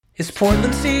It's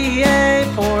Portland, CA,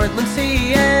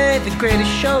 the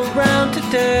greatest show around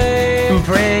today. I'm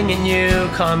bringing you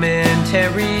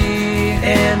commentary,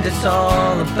 and it's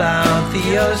all about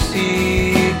the OC.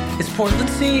 It's Portland,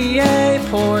 CA,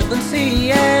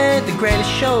 the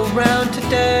greatest show around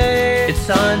today. It's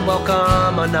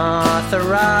unwelcome,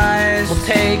 unauthorized. We'll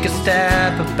take a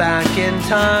step back in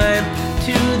time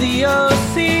to the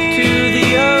OC, to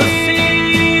the OC.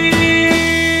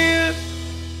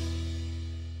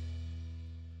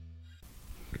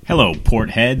 Hello,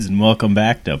 Portheads, and welcome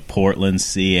back to Portland,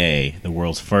 CA, the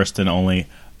world's first and only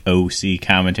OC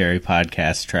commentary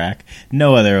podcast track.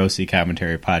 No other OC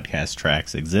commentary podcast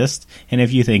tracks exist, and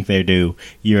if you think they do,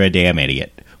 you're a damn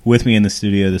idiot. With me in the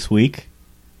studio this week,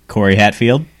 Corey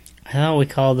Hatfield. I thought we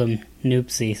called them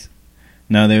Noopsies.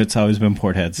 No, it's always been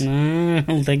Portheads. No, I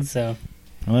don't think so.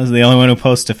 I was the only one who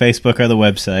posts to Facebook or the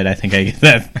website. I think I get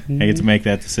that. I get to make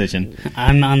that decision.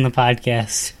 I'm on the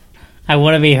podcast. I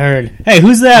want to be heard. Hey,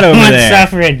 who's that over there?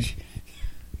 Suffrage.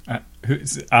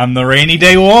 I'm the rainy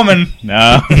day woman.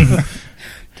 No.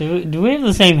 Do we have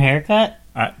the same haircut?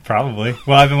 Probably.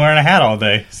 Well, I've been wearing a hat all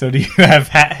day. So do you have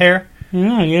hat hair?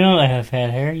 No, you don't have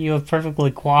hat hair. You have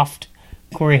perfectly coiffed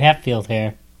Corey Hatfield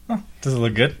hair. Oh, does it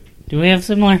look good? Do we have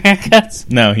similar haircuts?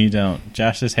 No, you don't.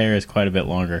 Josh's hair is quite a bit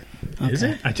longer. Okay. Is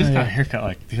it? I just got a haircut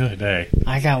like the other day.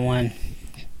 I got one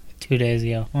 2 days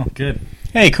ago. Oh, good.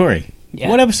 Hey, Corey. Yeah.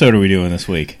 What episode are we doing this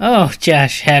week? Oh,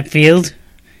 Josh Hatfield,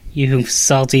 you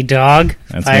salty dog,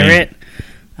 That's pirate.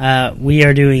 We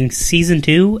are doing Season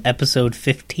 2, Episode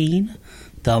 15,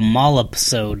 the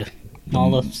Malliposode.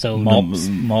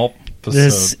 Malliposode.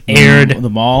 This aired... The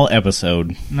Mall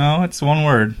episode. No, it's one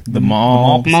word. The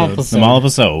Mall... Malliposode. The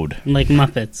Malliposode. Like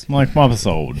Muppets. Like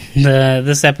Malliposode.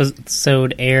 This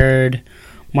episode aired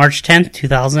March 10th,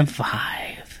 2005.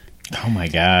 Oh my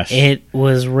gosh. It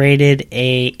was rated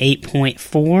a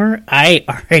 8.4. I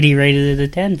already rated it a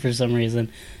 10 for some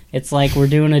reason. It's like we're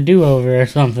doing a do-over or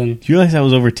something. Do you realize that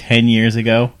was over 10 years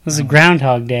ago? It was a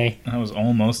Groundhog Day. That was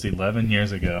almost 11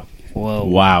 years ago. Whoa.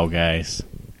 Wow, guys.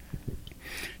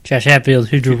 Josh Hatfield,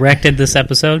 who directed this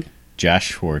episode?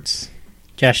 Josh Schwartz.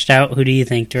 Josh Stout, who do you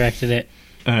think directed it?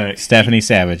 Stephanie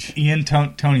Savage. Ian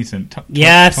Toneyson.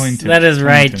 Yes, Tonington. that is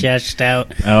right, Tonington. Josh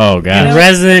Stout. Oh, gosh.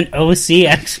 Resident OC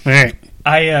expert.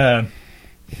 I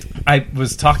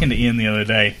was talking to Ian the other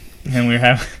day, and we were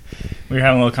having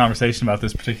a little conversation about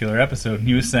this particular episode, and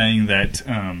he was saying that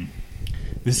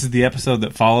this is the episode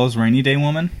that follows Rainy Day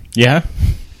Woman. Yeah?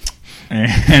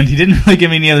 And he didn't really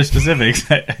give me any other specifics.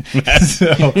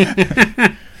 So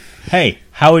Hey,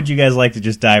 how would you guys like to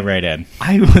just dive right in?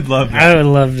 I would love that. I would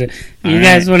love to. You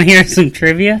guys want to hear some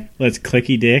trivia? Let's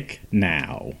clicky dick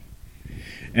now.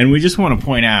 And we just want to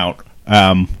point out,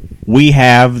 we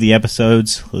have the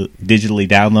episodes digitally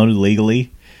downloaded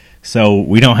legally, so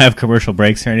we don't have commercial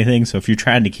breaks or anything, so if you're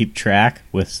trying to keep track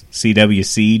with CW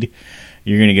Seed,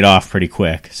 you're going to get off pretty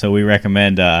quick. So we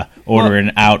recommend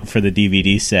ordering out for the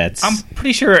DVD sets. I'm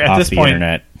pretty sure at off this the point,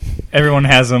 internet. everyone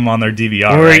has them on their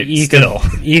DVR, Or right? you Still.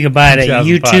 could buy it at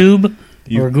 2005. YouTube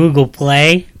or Google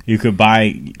Play, You could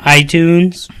buy...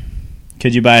 iTunes.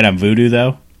 Could you buy it on Vudu,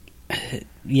 though?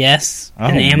 Yes, Oh,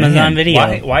 and Amazon man.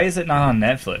 Video. Why is it not on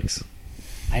Netflix?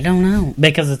 I don't know.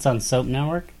 Because it's on Soap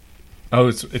Network? Oh,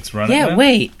 it's running. Yeah, now?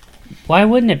 wait. Why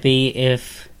wouldn't it be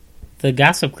if the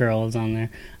Gossip Girl is on there?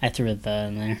 I threw the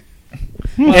in there.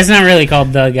 It's not really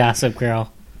called The Gossip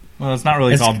Girl. Well, it's not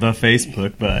really It's- called the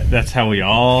Facebook, but that's how we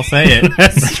all say it.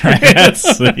 That's right.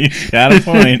 Yes, you got a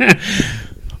point.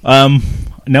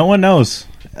 No one knows.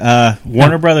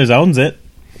 Warner Brothers owns it.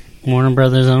 Warner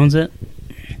Brothers owns it.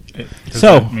 Does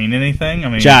So- that mean anything? I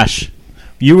mean, Josh,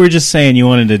 you were just saying you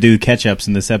wanted to do catch-ups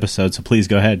in this episode, so please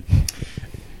go ahead.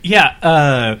 Yeah.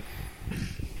 I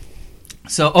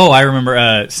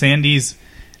remember Sandy's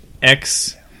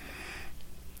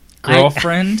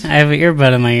ex-girlfriend. I have an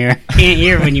earbud in my ear. I can't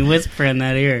hear when you whisper in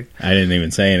that ear. I didn't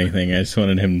even say anything. I just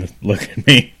wanted him to look at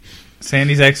me.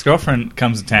 Sandy's ex-girlfriend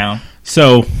comes to town,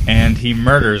 So, and he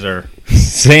murders her.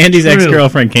 Sandy's True.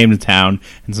 ex-girlfriend came to town,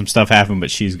 and some stuff happened, but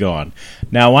she's gone.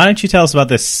 Now, why don't you tell us about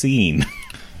this scene?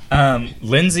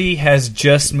 Lindsay has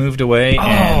just moved away,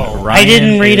 and Ryan I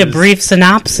didn't read a is brief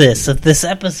synopsis of this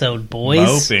episode,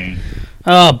 boys. moping.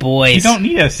 Oh, boys. You don't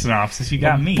need a synopsis. You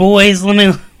got me. Boys, let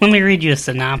me read you a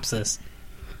synopsis.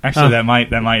 Actually, Oh. that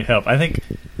might help. I think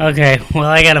Okay, well,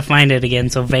 I gotta find it again,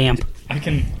 so vamp. I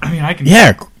can.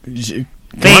 Yeah.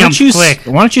 Vamp, quick.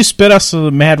 Why don't you spit us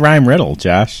a mad rhyme riddle,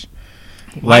 Josh?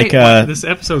 Why- Like, why- this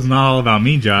episode's not all about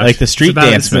me, Josh. like the street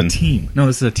This is danceman. a team. No,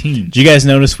 this is a team. Did you guys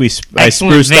notice I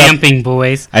Excellent spruced up? vamping,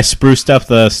 boys. I spruced up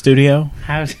the studio.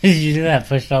 How did you do that?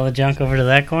 Pushed all the junk over to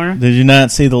that corner? Did you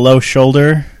not see the low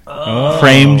shoulder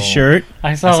framed shirt.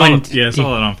 I saw one. I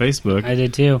saw it on Facebook. I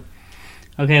did too.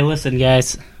 Okay, listen,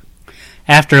 guys.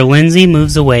 After Lindsay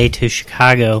moves away to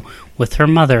Chicago with her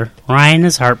mother, Ryan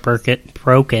is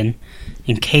heartbroken,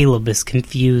 and Caleb is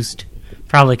confused.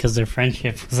 Probably because their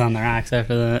friendship was on the rocks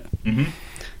after that. Mm-hmm.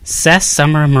 Seth,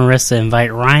 Summer, and Marissa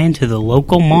invite Ryan to the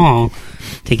local mall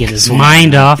to get his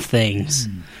mind off things.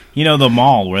 You know the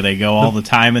mall where they go all the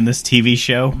time in this TV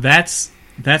show? That's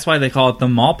why they call it the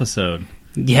Malliposode.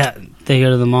 Yeah, they go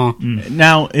to the mall.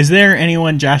 Now, is there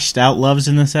anyone Josh Stout loves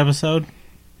in this episode?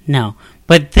 No.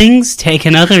 But things take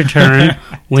another turn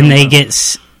when they get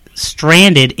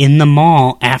stranded in the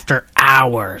mall after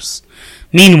hours.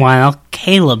 Meanwhile,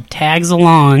 Caleb tags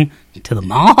along to the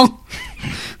mall?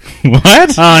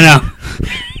 What? Oh,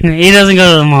 no. He doesn't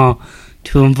go to the mall.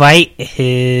 To invite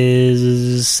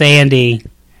his Sandy.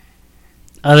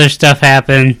 Other stuff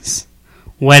happens.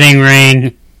 Wedding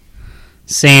ring.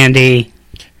 Sandy.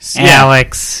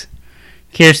 Alex.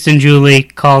 Kirsten Julie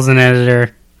calls an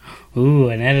editor. Ooh,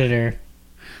 an editor.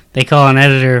 They call an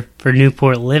editor for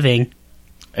Newport Living.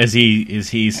 Is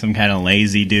he some kind of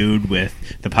lazy dude with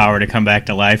the power to come back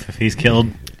to life if he's killed?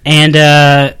 And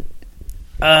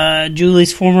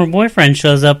Julie's former boyfriend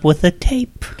shows up with a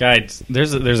tape. Guys,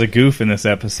 there's a goof in this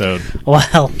episode.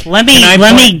 Well, let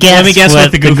me guess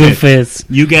what the goof is.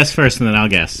 You guess first, and then I'll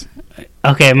guess.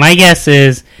 Okay, my guess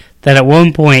is that at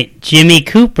one point Jimmy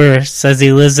Cooper says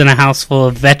he lives in a house full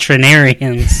of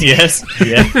veterinarians. Yes.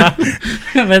 Yeah.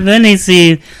 But then in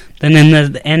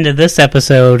the end of this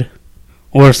episode,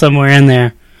 or somewhere in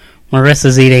there,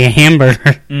 Marissa's eating a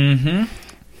hamburger. Mm-hmm.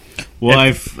 Well,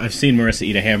 I've seen Marissa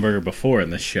eat a hamburger before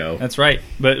in this show. That's right.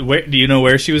 But do you know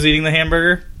where she was eating the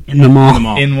hamburger? In the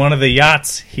mall. In one of the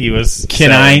yachts he was.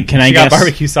 Can I She guess? got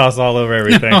barbecue sauce all over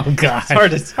everything. Oh God!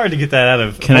 It's hard to get that out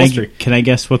of upholstery. Can I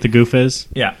guess what the goof is?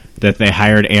 Yeah. That they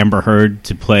hired Amber Heard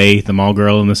to play the mall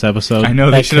girl in this episode? I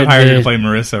know they That should have could hired her be. to play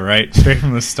Marissa, right? Straight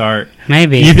from the start.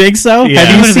 Maybe. You think so? Yeah. Have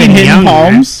She you would've seen been Hidden younger.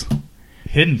 Palms?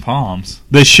 Hidden Palms.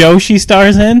 The show she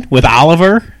stars in with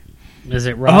Oliver? Is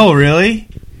it wrong? Oh, really?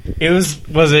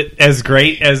 Was it as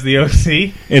great as the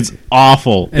OC? It's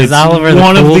awful. Is It's Oliver the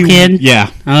one of cool kid? Yeah.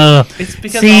 Oh, It's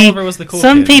because see, Oliver was the cool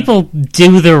some kid. people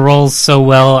do their roles so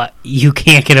well you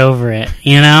can't get over it.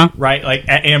 You know. Right, like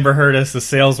Amber Heard as the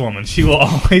saleswoman. She will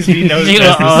always be noticed She as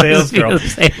will the always sales be girl. the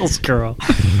sales girl.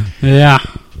 Yeah.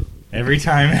 Every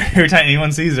time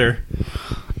anyone sees her.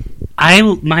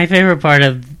 My favorite part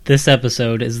of this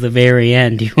episode is the very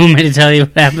end. Do you want me to tell you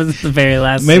what happens at the very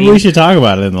last Maybe scene? we should talk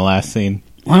about it in the last scene.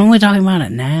 Why don't we talk about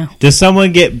it now? Does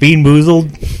someone get bean boozled?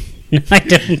 No, I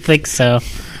don't think so.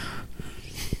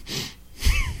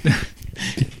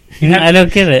 I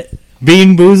don't get it.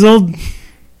 Bean boozled?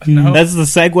 No. That's the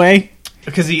segue?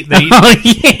 Because they Oh,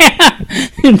 yeah!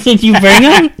 Did you bring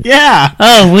them? Yeah.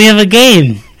 Oh, we have a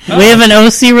game. We have an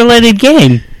OC-related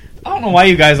game. I don't know why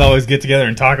you guys always get together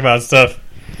and talk about stuff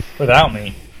without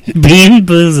me. Bean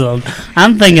boozled.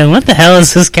 I'm thinking, what the hell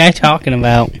is this guy talking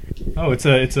about? Oh, it's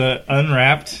a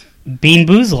unwrapped Bean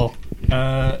boozle.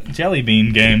 jelly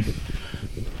bean game.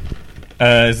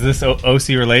 Is this OC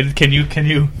related? Can you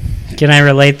Can I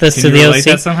relate this to the relate OC?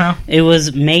 that somehow? It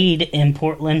was made in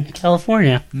Portland,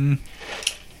 California.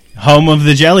 Home of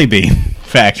the jelly bean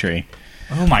factory.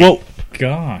 Oh my Well-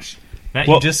 gosh! That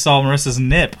Well- you just saw Marissa's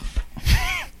nip.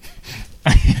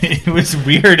 It was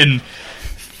weird and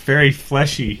very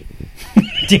fleshy.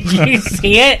 Did you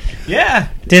see it? Yeah,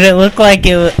 Did it look like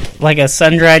like a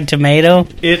sun-dried tomato?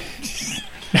 it.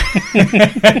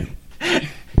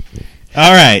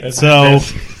 All right, so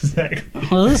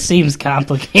Well, this seems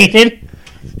complicated.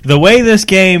 the way this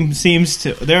game seems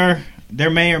to... There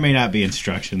may or may not be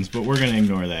instructions, but we're going to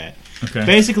ignore that. Okay.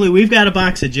 Basically, we've got a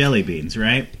box of jelly beans,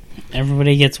 right?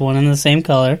 Everybody gets one in the same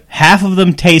color. Half of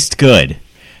them taste good.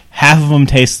 Half of them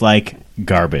taste like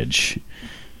garbage.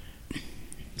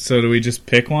 So do we just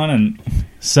pick one and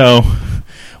So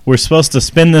we're supposed to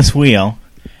spin this wheel,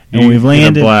 and we've get a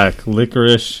landed... black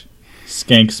licorice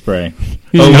skank spray?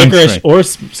 Skunk licorice spray. or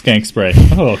skank spray.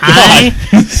 Oh god!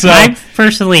 I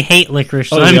personally hate licorice,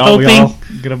 so I'm we all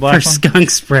hoping get a black for one. skunk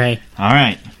spray. All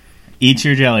right. Eat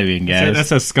your jelly bean, guys. That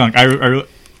says skunk.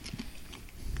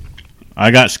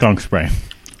 I got skunk spray.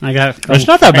 I got It's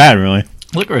not that bad, really.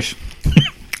 Licorice.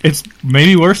 It's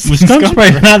maybe worse than Skunk spray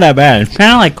is not that bad.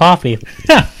 kind of like coffee.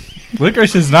 Yeah.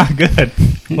 Licorice is not good.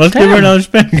 Let's give her another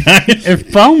spin, guys.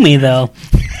 It's foamy though.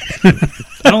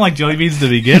 I don't like jelly beans to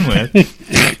begin with.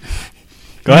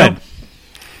 Go ahead.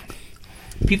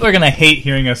 People are gonna hate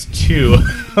hearing us chew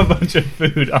a bunch of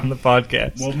food on the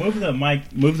podcast. Well, move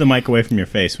the mic away from your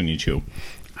face when you chew.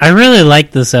 I really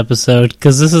like this episode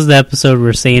because this is the episode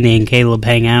where Sandy and Caleb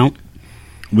hang out.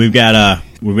 We've got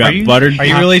buttered. Are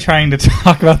you really trying to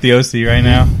talk about the OC right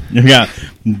now? We've got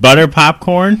butter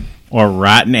popcorn or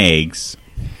rotten eggs.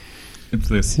 It's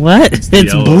this. What? It's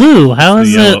It's yellow. blue. How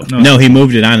is yellow. it? No, he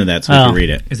moved it onto that so we Oh. can read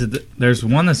it. Is it? There's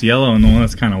one that's yellow and the one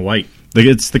that's kind of white.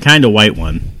 It's the kind of white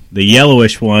one. The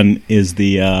yellowish one is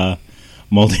the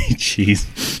moldy cheese.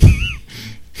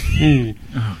 Mm.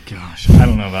 Oh gosh, I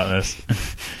don't know about this.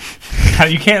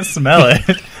 You can't smell it.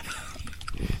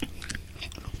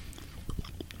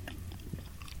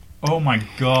 Oh my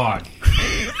god.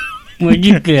 What'd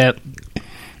you get?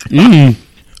 Mmm.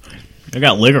 I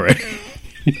got licorice.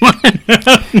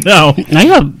 No, I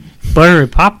got buttery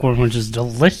popcorn, which is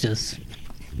delicious.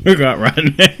 we got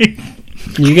rotten egg.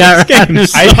 You got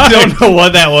I don't know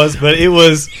what that was, but it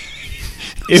was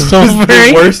the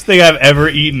Strawberry? worst thing I've ever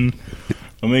eaten.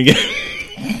 Let me get.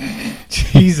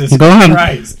 Jesus Go on.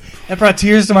 Christ. That brought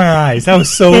tears to my eyes. That was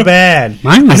so bad.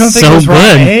 Mine was I don't think so it was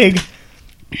rotten good. egg.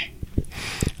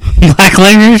 Black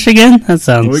licorice again? That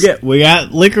sounds... We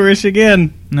got licorice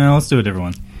again. No, let's do a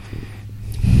different one.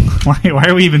 Why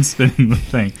are we even spinning the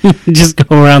thing? Just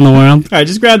go around the world. All right,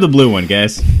 just grab the blue one,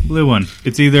 guys. Blue one.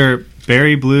 It's either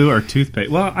berry blue or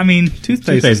toothpaste. Well, I mean,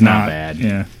 toothpaste is not bad.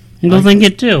 Yeah. You'll think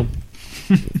it too.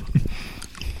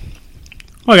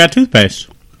 Oh, I got toothpaste.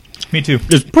 Me too.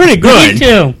 It's pretty good. Me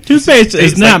too. Toothpaste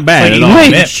is It's not like- bad like at all.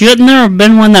 Wait, mint. shouldn't there have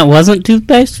been one that wasn't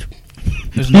toothpaste?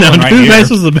 There's No, one right toothpaste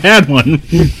here. was the bad one.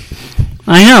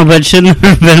 I know, but shouldn't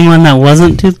there have been one that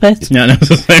wasn't toothpaste? Not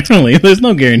necessarily. There's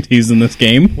no guarantees in this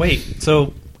game. Wait,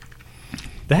 so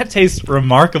that tastes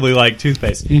remarkably like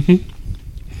toothpaste. Mm-hmm.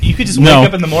 You could just No. wake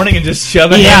up in the morning and just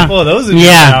shove a Yeah. handful of those in your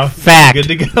Yeah, mouth. fact. Good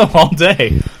to go all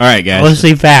day. All right, guys. Let's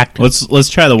see fact. Let's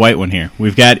try the white one here.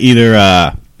 We've got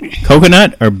either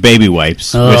coconut or baby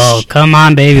wipes. Oh, come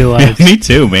on, baby wipes. Me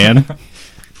too, man.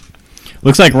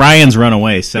 Looks like Ryan's run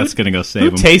away. Seth's gonna go Who save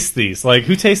him. tastes these? Like,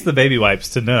 who tastes the baby wipes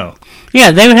to know?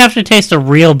 Yeah, they would have to taste a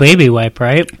real baby wipe,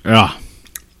 right? Oh,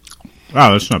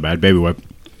 that's not bad. Baby wipe.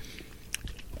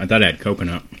 I thought I had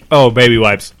coconut. Oh, baby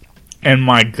wipes. And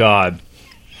my God.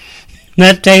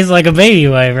 That tastes like a baby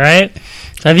wipe, right?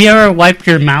 Have you ever wiped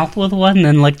your mouth with one and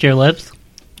then licked your lips?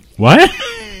 What?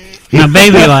 A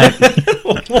baby wipe.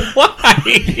 Why?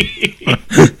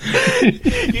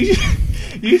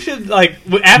 you should, like,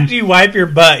 after you wipe your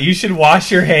butt, you should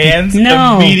wash your hands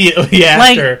No. immediately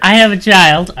Like, after. I have a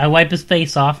child. I wipe his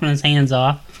face off and his hands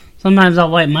off. Sometimes I'll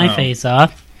wipe my Oh. face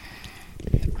off.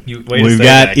 We've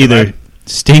got either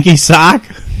stinky sock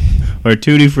or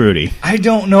tutti frutti. I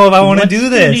don't know if I want to do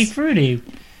Tutti this. frutti.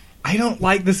 I don't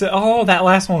like this at all. That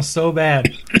last one was so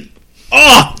bad.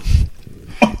 Oh!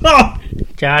 Oh!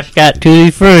 Josh got tutti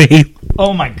frutti.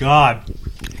 Oh my God.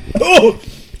 Oh!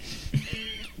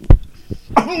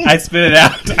 I spit it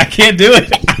out. I can't do it.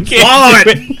 I can't Swallow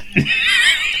do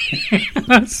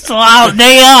it. Swallow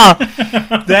day off.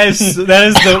 That is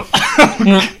the.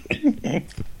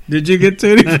 Did you get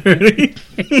tutti frutti?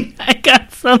 I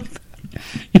got something.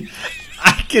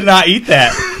 I cannot eat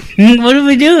that. What do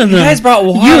we do with them? You guys brought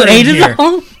water. You in ate here. it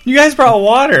all? You guys brought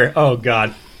water. Oh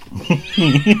God.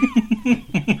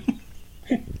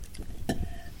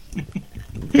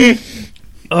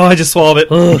 Oh, I just swallowed it.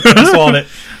 I swallowed it.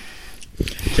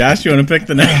 Josh, you want to pick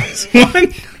the next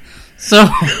one? So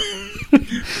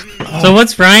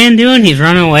what's Ryan doing? He's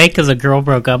running away because a girl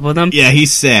broke up with him? Yeah,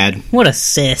 he's sad. What a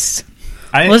sis.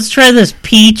 I, Let's try this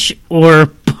peach or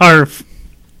barf.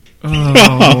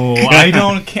 oh,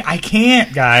 I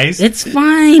can't, guys. It's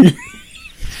fine.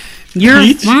 You're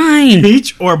Peach? fine.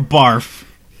 Peach or barf?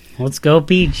 Let's go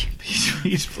peach.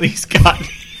 Please, God.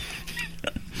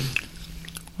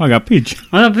 Oh, I got peach.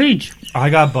 I got peach. I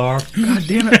got barf. God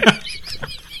damn it.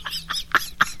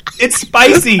 It's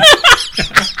spicy.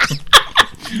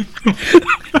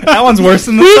 That one's worse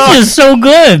than the Peach sauce. is so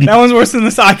good. That one's worse than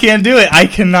the sauce. I can't do it. I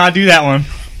cannot do that one.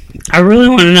 I really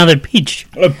want another peach.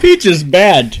 The peach is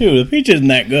bad, too. The peach isn't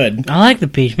that good. I like the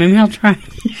peach. Maybe I'll try.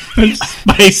 It's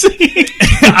spicy.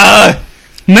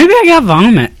 Maybe I got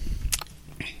vomit.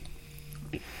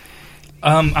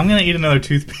 I'm gonna eat another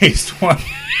toothpaste one.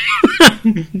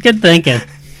 Good thinking.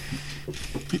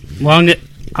 What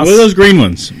are those green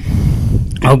ones?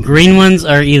 Oh, green ones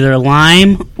are either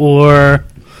lime or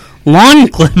lawn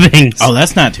clippings. Oh,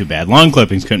 that's not too bad. Lawn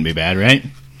clippings couldn't be bad, right?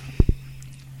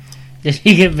 Did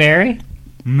you get berry?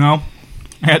 No,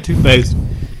 I got toothpaste.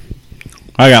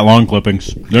 I got lawn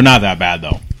clippings. They're not that bad,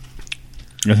 though.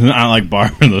 It's not like bar.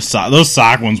 Those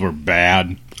sock ones were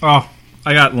bad. Oh,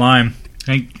 I got lime.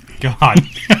 Thank God.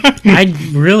 I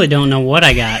really don't know what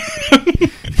I got.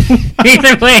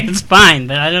 Either way, it's fine,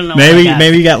 but I don't know what I got.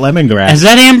 Maybe you got lemongrass. Is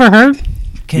that Amber Heard?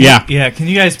 Can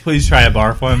you guys please try a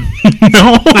barf one?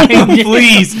 No.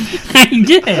 Please. I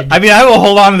did. I mean, I will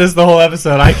hold on to this the whole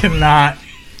episode. I cannot.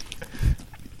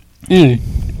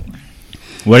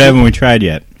 What haven't we tried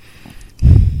yet?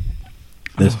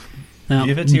 This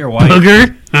Give it to your wife.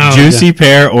 Booger? Oh, juicy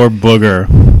pear or booger?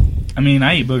 I mean,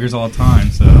 I eat boogers all the time,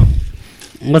 so.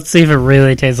 Let's see if it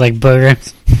really tastes like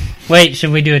boogers. Wait, should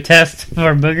we do a test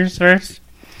for boogers first?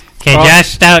 Okay, Josh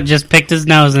Stout just picked his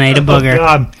nose and ate a booger.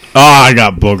 God. Oh, I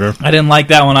got booger. I didn't like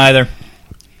that one either.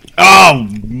 Oh,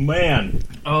 man.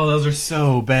 Oh, those are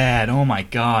so bad. Oh, my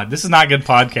God. This is not good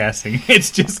podcasting.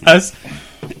 It's just us.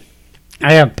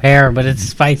 I got pear, but it's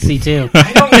spicy too.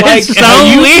 I don't like It's how so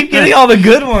you weird. keep getting all the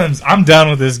good ones. I'm done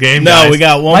with this game, No, guys. we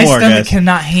got one My more, stomach guys.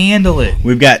 cannot handle it.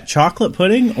 We've got chocolate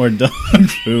pudding or dog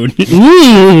food.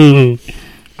 Ooh.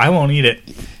 I won't eat it.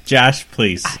 Josh,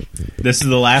 please. This is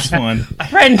the last one.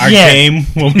 Friendship. Our game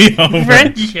will be over.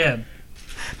 Friendship.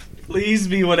 Please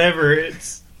be whatever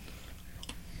it's...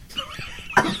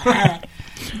 I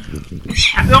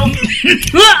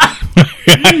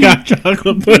got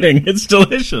chocolate pudding. It's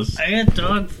delicious. I got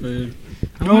dog food.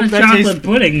 I Nope, want that chocolate tastes-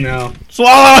 pudding though.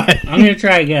 Swallow it. I'm gonna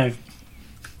try again.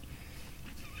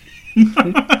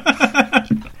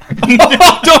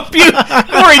 Oh, don't puke!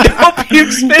 Corey, don't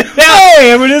puke! Spit it out!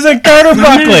 Hey, it isn't Carter I'm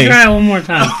gonna Buckley. try it one more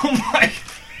time. Oh, my...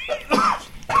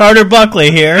 Carter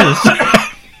Buckley here.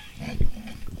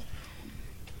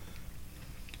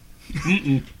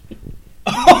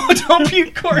 Oh, don't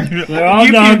puke, Corey! They're all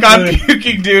You dog puke, I'm food.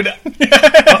 puking, dude.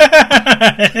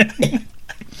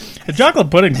 The chocolate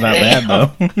pudding's not bad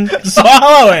though.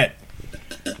 Swallow it.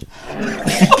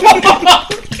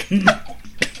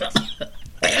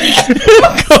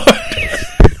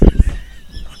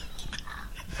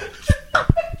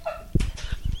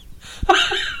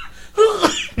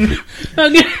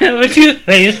 Okay, what you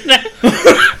face?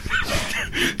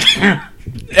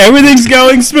 Everything's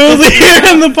going smoothly here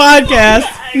in the podcast.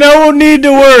 No need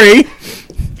to worry.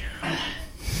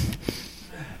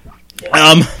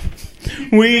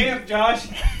 Damn, Josh.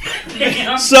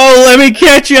 So let me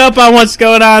catch you up on what's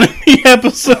going on in the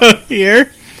episode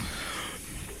here.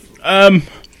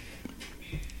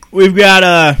 We've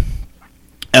got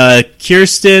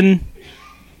Kirsten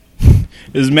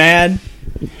is mad.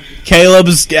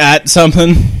 Caleb's got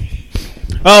something.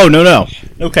 Oh no.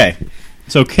 Okay.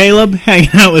 So Caleb hanging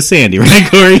out with Sandy, right,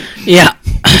 Corey? Yeah.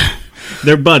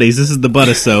 They're buddies. This is the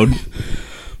Budisode.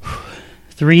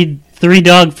 Three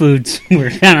dog foods were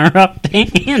kind of rough to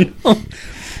handle.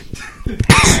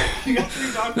 You got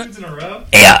 3 dog foods in a row?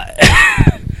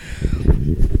 Yeah.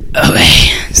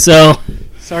 Okay, so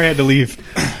Sorry I had to leave,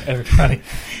 everybody.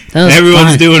 that was Everyone's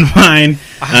fun. doing fine.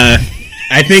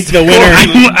 I think the winner.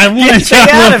 I want Stay out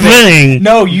chocolate of it. pudding.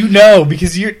 No, you know,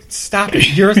 because you're... Stop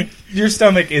it. Your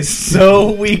stomach is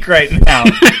so weak right now.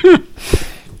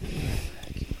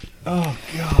 Oh,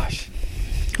 gosh.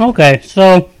 Okay,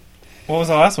 so What was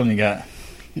the last one you got?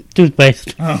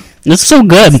 toothpaste. Oh. It's so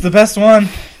good. It's the best one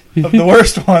of the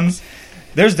worst ones.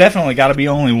 There's definitely got to be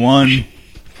only one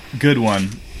good one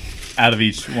out of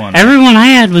each one. Everyone I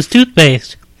had was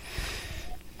toothpaste.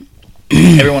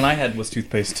 Everyone I had was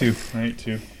toothpaste, too. Right,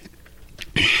 too.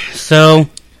 So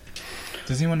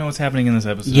Does anyone know what's happening in this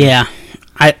episode? yeah,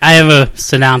 I have a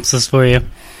synopsis for you.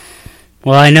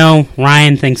 Well, I know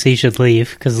Ryan thinks he should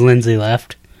leave because Lindsay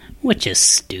left, which is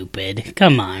stupid.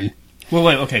 Come on. Well,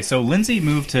 wait, okay, so Lindsay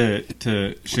moved to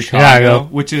Chicago, Chicago.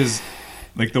 which is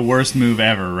like the worst move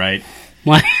ever, right?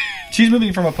 What? She's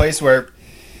moving from a place where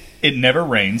it never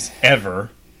rains, ever,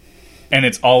 and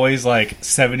it's always like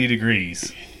 70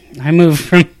 degrees. I moved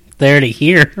from there to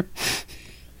here.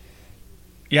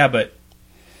 Yeah, but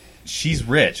she's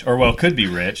rich, or well, could be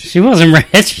rich. She wasn't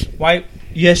rich. Why?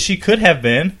 Yes, she could have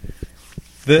been.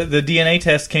 The DNA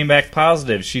test came back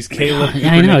positive. She's Caleb.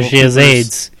 I know, she has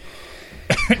AIDS.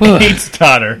 AIDS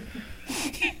daughter.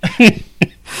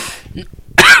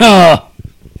 Oh,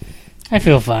 I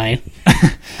feel fine.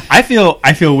 I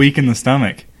feel weak in the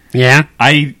stomach. Yeah?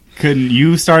 I couldn't.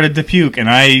 You started to puke, and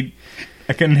I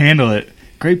couldn't handle it.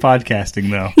 Great podcasting,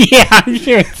 though. Yeah, I'm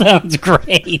sure it sounds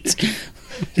great.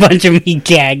 Bunch of me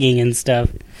gagging and stuff.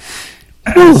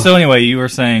 So anyway, you were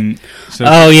saying. So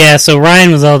Oh, yeah, so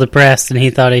Ryan was all depressed and he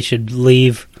thought he should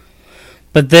leave.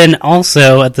 But then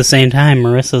also, at the same time,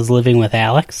 Marissa's living with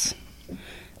Alex.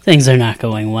 Things are not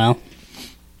going well.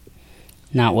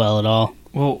 Not well at all.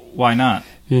 well, why not?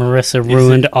 Marissa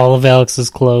ruined all of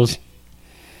Alex's clothes.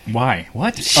 Why?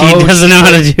 What? She doesn't know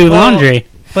how to do laundry.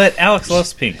 But Alex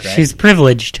loves pink, right? She's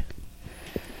privileged.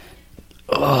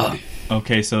 Ugh.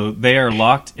 Okay, so they are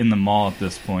locked in the mall at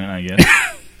this point, I guess.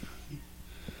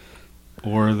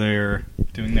 Or they're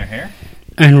doing their hair?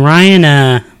 And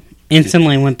Ryan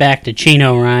instantly went back to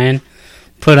Chino Ryan,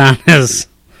 put on his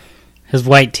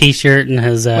white T-shirt and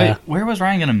his... Wait, where was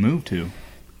Ryan going to move to?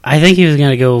 I think he was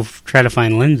going to go try to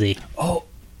find Lindsay. Oh,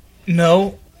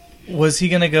 no. Was he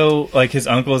going to go, like, his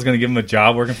uncle was going to give him a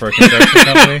job working for a construction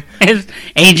company?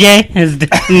 AJ, his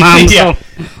mom's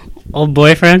old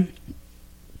boyfriend?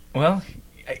 Well,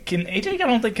 AJ, I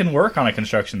don't think, can work on a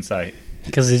construction site.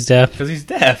 Because he's deaf. Because he's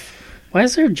deaf. Why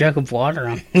is there a jug of water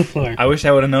on the floor? I wish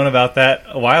I would have known about that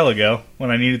a while ago when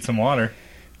I needed some water.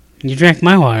 You drank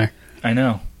my water. I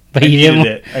know. But I you needed didn't.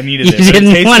 it. I needed You it. But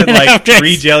didn't it want tasted it like after I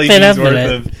 3 jelly spit beans up worth in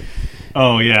it. of...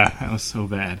 Oh, yeah. That was so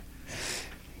bad.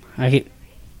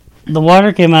 The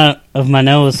water came out of my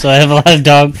nose, so I have a lot of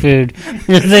dog food.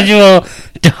 Residual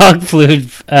dog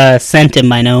food scent in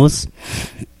my nose.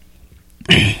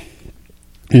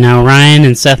 Now Ryan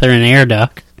and Seth are in air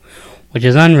duct, which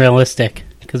is unrealistic,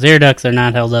 because air ducts are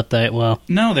not held up that well.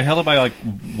 No, they're held up by, like,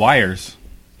 wires.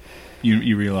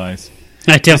 You realize.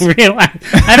 I don't realize.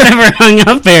 I've never hung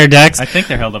up air ducts. I think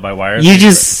they're held up by wires. You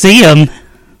just see them.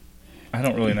 I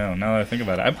don't really know, now that I think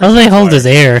about it. All they hold is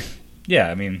air. Yeah,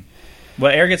 I mean...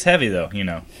 Well, air gets heavy, though, you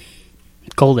know.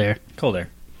 Cold air. Cold air.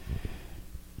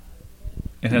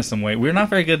 It has some weight. We're not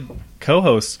very good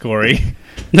co-hosts, Corey.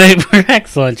 They were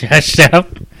excellent, Josh.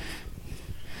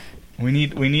 We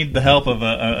need the help of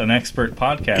an expert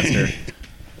podcaster.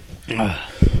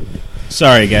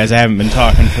 Sorry, guys, I haven't been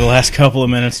talking for the last couple of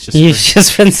minutes. You've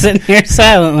just been sitting here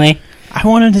silently. I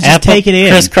wanted to just take it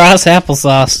in. Crisscross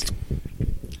applesauce.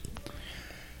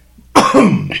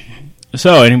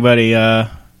 So, anybody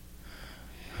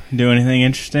do anything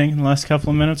interesting in the last couple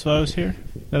of minutes while I was here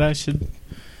that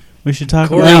we should talk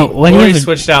Corey, about? No, what do Corey you have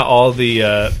switched out all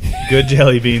the good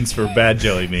jelly beans for bad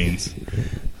jelly beans.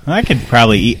 I could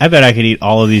probably eat. I bet I could eat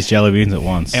all of these jelly beans at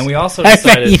once. And we also I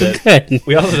bet you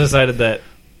decided could. that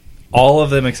all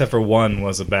of them except for one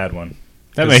was a bad one.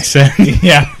 That makes sense.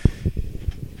 Yeah.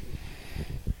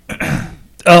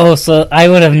 Oh, so I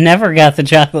would have never got the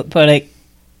chocolate pudding.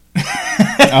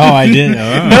 Oh, I did.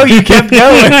 Oh. No, you kept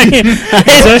going.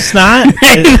 Is this not?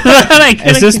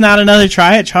 Is this not another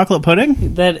try at chocolate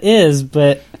pudding? That is,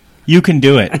 but You can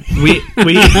do it. we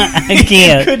I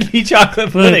can't. It could be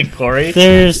chocolate pudding, Corey.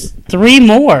 There's 3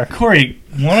 more. Corey,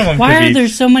 one of them Why could are be... there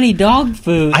so many dog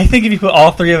food? I think if you put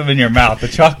all 3 of them in your mouth, the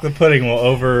chocolate pudding will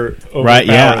overpower Right?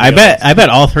 Yeah. the I bet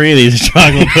all 3 of these are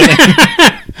chocolate pudding.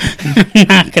 I'm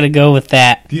not gonna go with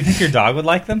that. Do you think your dog would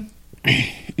like them?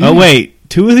 Oh wait,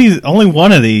 2 of these. Only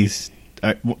one of these.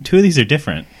 2 of these are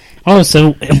different. Oh,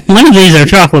 so one of these are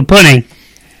chocolate pudding.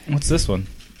 What's this one?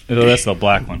 Oh, that's the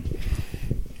black one.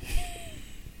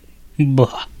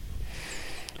 Blah.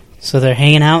 So they're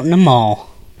hanging out in the mall.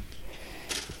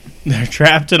 They're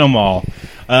trapped in a mall.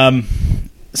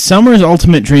 Summer's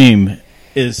ultimate dream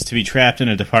is to be trapped in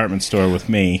a department store with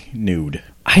me, nude.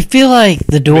 I feel like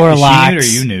the door Wait, is locks. she nude or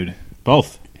you nude?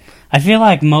 Both. I feel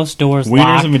like most doors Wieners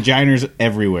lock. and vaginas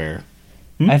everywhere.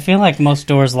 I feel like most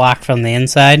doors lock from the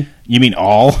inside. You mean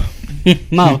all?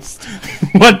 Most.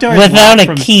 What door? Without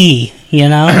a key, you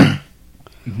know?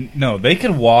 No, they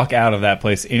could walk out of that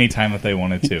place anytime if they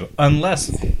wanted to.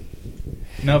 Unless...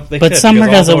 Nope, they But could. Summer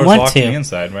because all doesn't doors want lock to. from the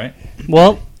inside, right?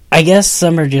 Well, I guess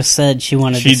Summer just said she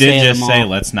wanted She to stay did at just the say, mall.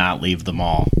 "Let's not leave the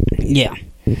mall." Yeah.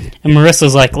 And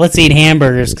Marissa's like, let's eat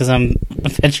hamburgers because I'm a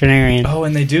veterinarian. Oh,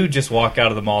 and they do just walk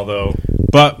out of the mall, though.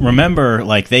 But remember,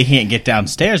 like they can't get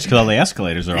downstairs because all the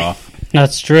escalators are off.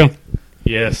 That's true.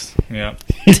 Yes, yeah.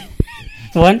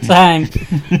 One time,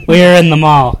 we were in the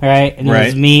mall, right? And it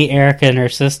was Right. me, Erica, and her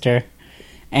sister.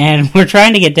 And we're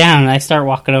trying to get down, and I start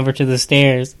walking over to the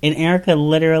stairs. And Erica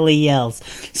literally yells,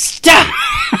 "Stop!"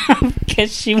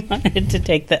 Because she wanted to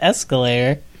take the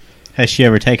escalator. Has she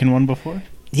ever taken one before?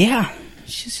 Yeah,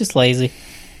 she's just lazy.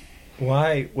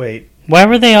 Why? Wait. Why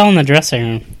were they all in the dressing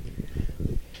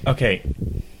room? Okay.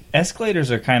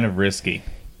 Escalators are kind of risky.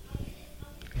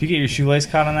 If you get your shoelace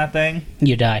caught on that thing,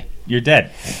 You die. you're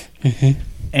dead. Mhm.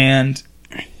 And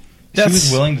she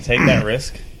was willing to take that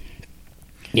risk.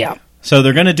 Yeah. So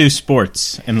they're going to do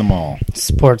sports in the mall.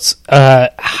 Sports.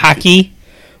 Hockey,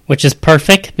 which is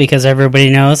perfect because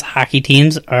everybody knows hockey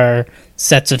teams are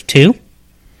sets of 2.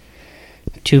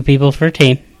 2 people per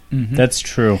team. Mm-hmm. That's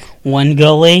true. 1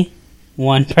 goalie,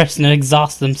 1 person to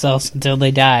exhaust themselves until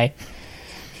they die.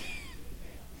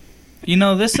 You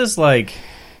know, this is like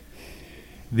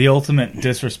the ultimate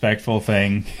disrespectful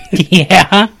thing.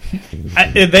 Yeah.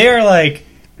 They are like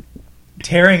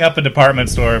tearing up a department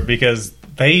store because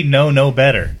they know no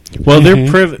better. Well, they're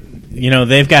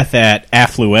they've got that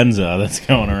affluenza that's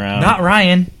going around. Not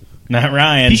Ryan. Not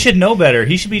Ryan. He should know better.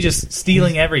 He should be just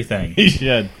stealing everything. He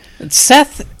should.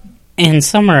 Seth and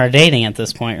Summer are dating at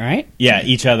this point, right? Yeah,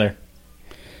 each other.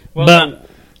 Well, But-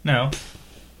 no.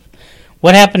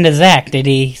 What happened to Zach? Did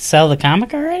he sell the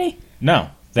comic already? No,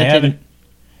 they That haven't. didn't-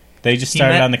 They just He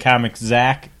started met- on the comics.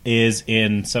 Zach is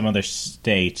in some other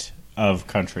state of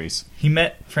countries. He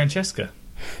met Francesca.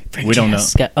 We don't know.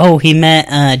 Francesca. Oh, he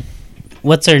met,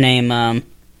 what's her name?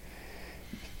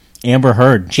 Amber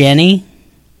Heard. Jenny?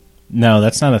 No,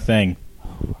 that's not a thing.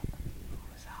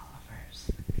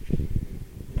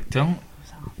 Don't.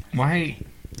 Why,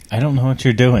 I don't know what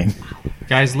you're doing.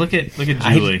 guys? Look at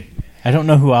Julie. I don't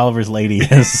know who Oliver's lady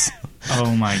is.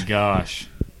 Oh my gosh.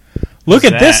 Look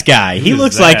Who's at this that? guy. He Who is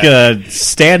looks that? like a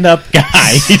stand-up guy.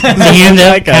 He doesn't Stand look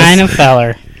up like us. kind of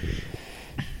feller.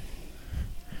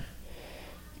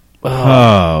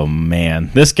 Oh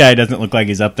man, this guy doesn't look like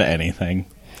he's up to anything.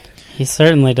 He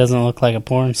certainly doesn't look like a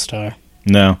porn star.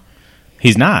 No,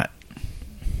 he's not.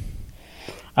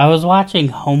 I was watching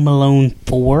Home Alone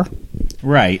 4,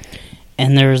 Right.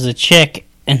 and there was a chick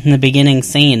in the beginning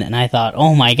scene, and I thought,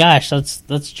 oh my gosh,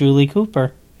 that's Julie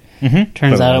Cooper. Mm-hmm.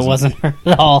 Turns out it wasn't her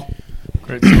at all.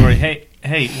 Great story.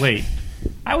 Hey, wait.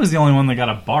 I was the only one that got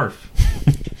a barf.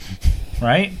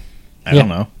 Right? I don't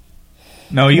know.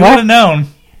 No, you What? would have known.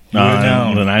 You No, would have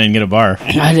known. then I didn't get a bar.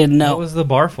 I didn't What know. was the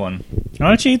barf one? Why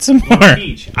don't you eat some more?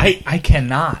 Peach. I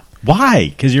cannot. Why?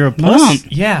 Because you're a Mom. puss.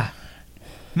 Yeah.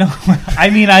 No, I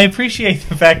mean, I appreciate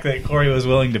the fact that Corey was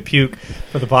willing to puke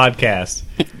for the podcast.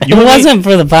 It wasn't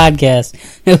for the podcast.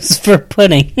 It was for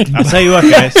pudding. I'll tell you what,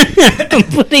 guys.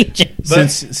 Pudding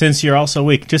chips. Since you're all so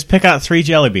weak, just pick out 3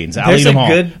 jelly beans. I'll There's eat them a all.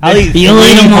 good- I'll eat You'll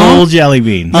eat 3 them all? whole jelly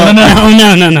beans.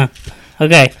 No.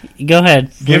 Okay, go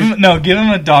ahead. Give him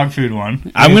a dog food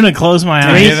one. I'm gonna close my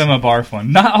And eyes. give him a barf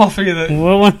one. Not all three of the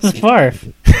What one's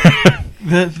barf?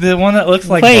 the one that looks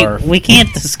like Wait, barf. we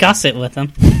can't discuss it with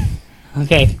him.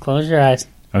 Okay, close your eyes.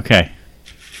 Okay.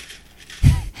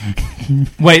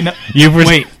 Wait, no,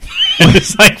 Wait.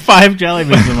 It's like 5 jelly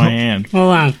beans in my hand.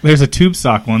 Hold on. there's a tube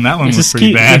sock one. That one was Just pretty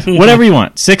keep- bad. Whatever you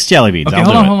want. 6 jelly beans. Okay, I'll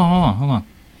hold do on, it. hold on.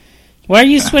 Why are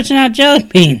you switching out jelly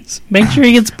beans? Make sure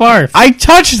he gets barf. I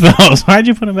touched those. Why'd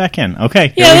you put them back in? Okay,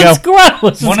 here Yeah, we that's go.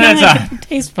 gross. It's One at a gonna time. make it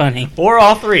taste funny. Or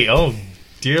all three. Oh,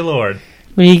 dear Lord.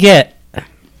 What do you get?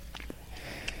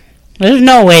 There's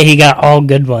no way he got all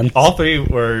good ones. All three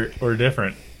were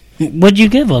different. What'd you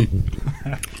give him?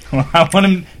 I want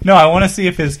him. No, I want to see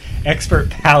if his expert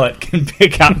palate can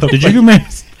pick out the. Did you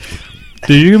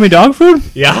give me dog food?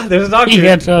 Yeah, there's a dog He food.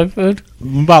 got dog food.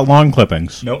 What about lawn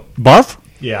clippings? Nope. Barf?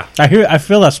 Yeah, I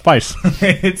feel that spice.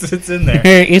 it's in there.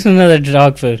 Here, eat another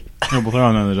dog food. We'll throw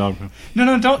another dog food.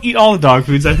 No, don't eat all the dog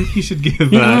foods. I think you should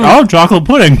give. Oh, chocolate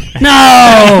pudding.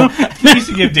 No! You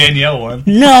should give Danielle one.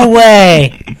 No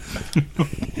way!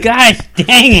 Gosh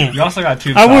dang it! You also got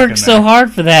tube I sock worked in so there.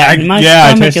 hard for that, and my I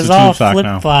stomach tasted is the all tube sock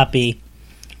now. flip floppy.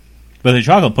 But the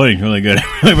chocolate pudding's really good.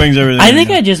 It really brings everything. I think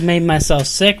I just made myself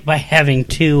sick by having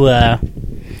Too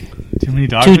many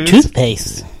dog two foods.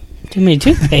 toothpaste. Too many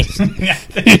toothpaste. Yeah,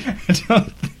 I don't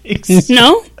think so.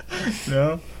 No?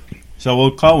 No. So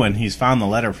we'll call when he's found the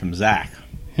letter from Zach.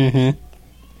 Mm-hmm.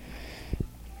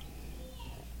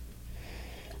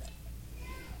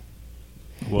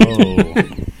 Whoa.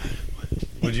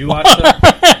 Would you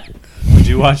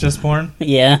watch this porn?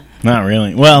 Yeah. Not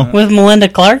really. Well, With Melinda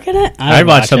Clark in it? I'd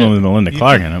watch something it. with Melinda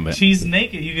Clark in it, but She's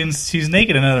naked. She's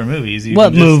naked in other movies. You What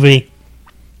can just- movie?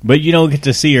 you don't get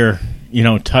to see her,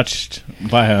 touched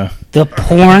by a. The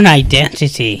Porn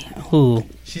Identity. Ooh.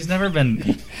 She's never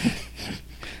been.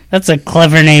 That's a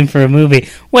clever name for a movie.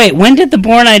 Wait, when did The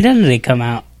Born Identity come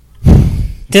out?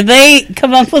 Did they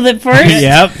come up with it first?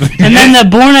 Yep. And then The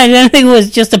Born Identity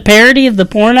was just a parody of The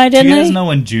Porn Do you guys Identity? know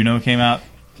when Juno came out?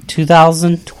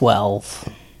 2012.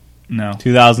 No.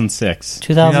 2006.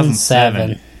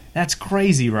 2007. That's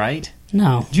crazy, right?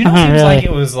 No. Juno not seems really. like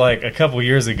it was like a couple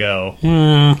years ago.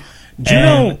 Uh,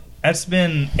 Juno. And that's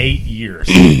been 8 years.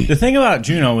 The thing about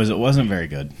Juno is it wasn't very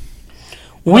good.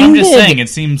 when I'm just did- saying, it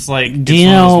seems like. Do you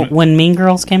know when Mean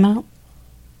Girls came out?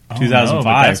 2005.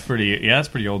 That's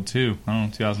pretty old too. I don't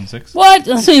know, 2006. What?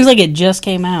 That seems like it just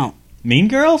came out. Mean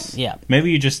Girls? Yeah. Maybe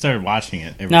you just started watching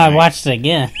it. Every No, I night. watched it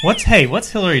again. What's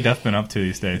Hillary Duff been up to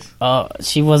these days? Oh,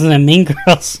 she wasn't in Mean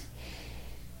Girls.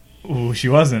 Ooh, she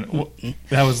wasn't.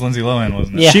 That was Lindsay Lohan,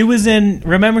 wasn't it? Yeah. She was in.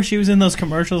 Remember, she was in those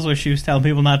commercials where she was telling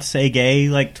people not to say gay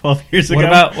like 12 years ago.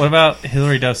 What about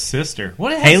Hillary Duff's sister?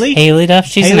 What has- Haley? Haley Duff,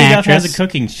 she's Haley an Duff actress. has a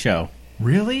cooking show.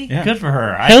 Really? Yeah. Good for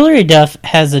her. Hilary Duff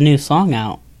has a new song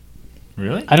out.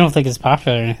 Really? I don't think it's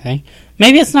popular or anything.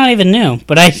 Maybe it's not even new,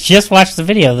 but I just watched the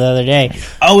video the other day.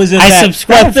 Oh, is it? I that,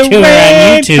 subscribed Let the to her on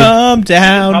rain YouTube. Come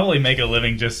down. Probably make a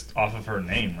living just off of her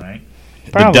name, right?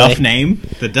 The Probably. Duff name.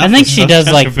 The Duff. I think is she such does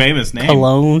a like famous name.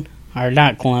 cologne. Or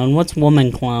not cologne. What's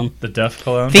woman cologne? The Duff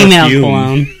cologne. Female Perfume.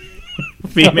 cologne.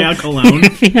 Female cologne.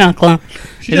 Female cologne.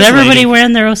 She Is does everybody lady.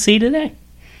 wearing their OC today?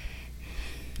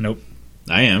 Nope.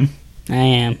 I am. I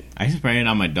am. I spray it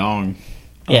on my dong.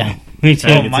 Yeah, me too.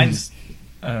 Oh, mine's.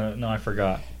 No, I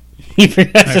forgot. You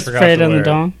forgot I to forgot spray it to on the wear it.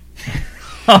 dong?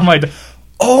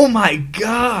 Oh my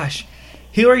gosh!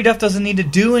 Hilary Duff doesn't need to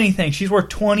do anything. She's worth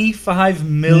 $25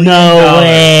 million. No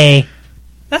way.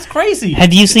 That's crazy.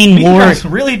 Have you seen Mean War? Girls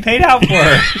really paid out for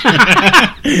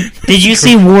her. Did you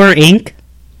see War Inc.?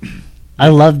 I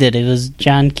loved it. It was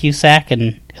John Cusack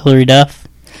and Hilary Duff.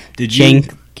 Did you? Jane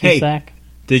Hey, Cusack.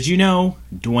 did you know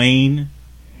Dwayne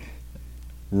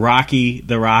Rocky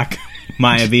the Rock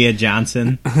Maivia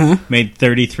Johnson made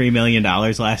 $33 million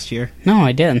last year? No,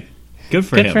 I didn't. Good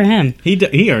for Good him. for him.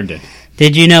 He earned it.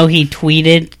 Did you know he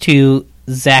tweeted to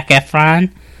Zac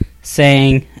Efron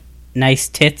saying, "Nice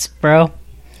tits, bro.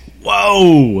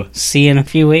 Whoa! See you in a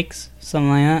few weeks." Something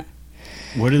like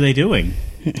What are they doing?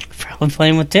 that. Probably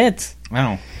playing with tits.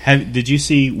 Wow. Did you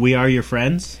see We Are Your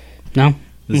Friends? No.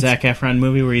 The Zac Efron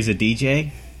movie where he's a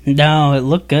DJ? No, it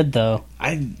looked good, though.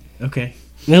 Okay.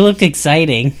 It looked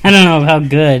exciting. I don't know how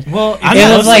good. Well, I'm it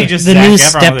not was like just the Zac new Efron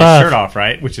Step with his Up. shirt off,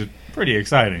 right? Which is pretty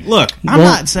exciting. Look, I'm Well-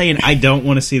 not saying I don't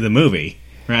want to see the movie,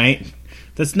 right?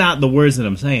 That's not the words that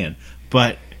I'm saying.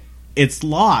 But it's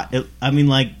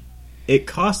it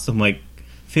cost them like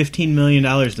 $15 million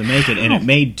to make it, and it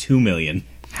made $2 million.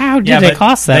 How did it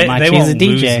cost that much? They He's won't a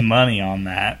DJ. lose money on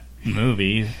that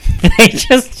movie. They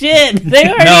just did. They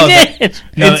already No, did.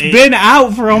 No, It's been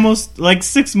out for almost like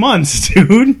 6 months,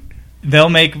 dude. They'll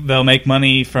make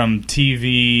money from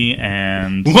TV,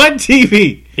 and What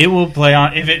TV? it will play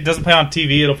on. If it doesn't play on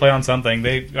TV, it'll play on something.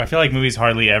 I feel like movies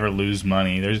hardly ever lose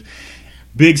money. There's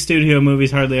Big studio movies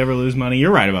hardly ever lose money.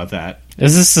 You're right about that.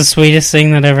 Is this the sweetest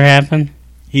thing that ever happened?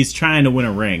 He's trying to win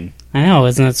a ring. I know,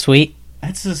 isn't it sweet?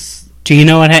 That's just... Do you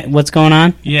know what's going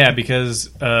on? yeah, because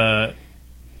I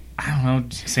don't know.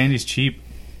 Sandy's cheap.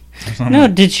 or something. No,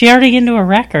 did she already get into a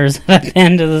wreck, or is that at the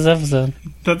end of this episode?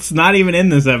 That's not even in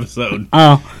this episode.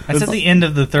 Oh, That's at the end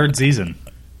of the third season.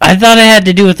 I thought it had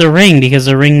to do with the ring because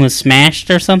the ring was smashed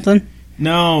or something.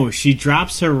 No, she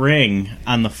drops her ring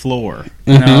on the floor.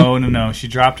 No. She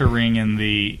dropped her ring in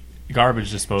the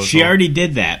garbage disposal. She already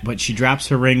did that, but she drops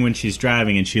her ring when she's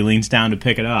driving, and she leans down to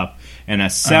pick it up, and a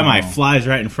semi flies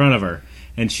right in front of her.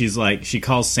 And she's like, she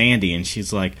calls Sandy, and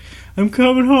she's like, "I'm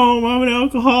coming home. I'm an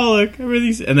alcoholic.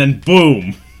 Everything's..." And then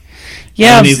boom.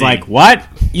 Yeah, And he's like, "What?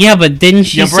 yeah, but didn't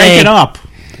she You break say it up."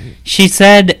 She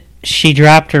said she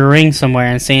dropped her ring somewhere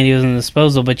and Sandy was in the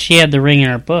disposal, but she had the ring in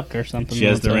her book or something. She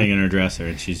has the like ring in her dresser,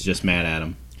 and she's just mad at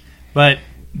him. But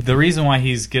the reason why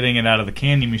he's getting it out of the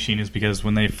candy machine is because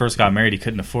when they first got married, he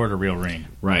couldn't afford a real ring.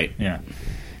 Right. Yeah.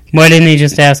 Why didn't he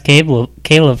just ask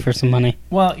Caleb for some money?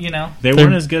 Well, you know. They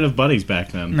weren't as good of buddies back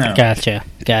then. No. Gotcha.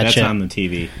 That's on the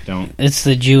TV. Don't... It's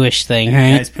the Jewish thing,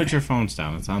 right? Guys, put your phones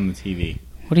down. It's on the TV.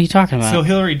 What are you talking about? So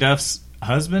Hilary Duff's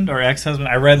husband or ex-husband,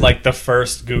 I read like the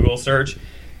first Google search,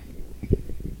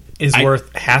 is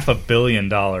worth $500 million,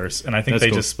 and I think That's they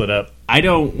cool. just split up. I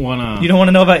don't want to... You don't want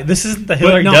to know about... This isn't the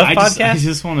Hilary Duff podcast? I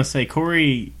just want to say,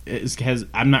 Corey has...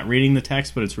 I'm not reading the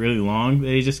text, but it's really long that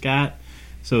he just got.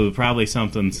 So probably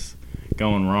something's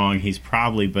going wrong. He's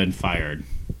probably been fired.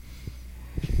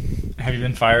 Have you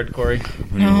been fired, Corey?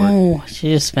 No,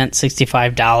 she just spent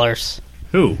 $65.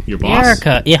 Who? Your boss?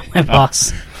 Erica. Yeah, my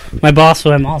boss. My boss,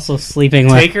 who I'm also sleeping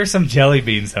with. Take her some jelly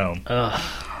beans home.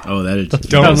 Oh, that is...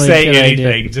 Don't probably say a good anything.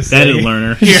 idea. Just That'll say...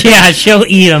 learn her. Yeah, she'll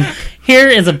eat them. Here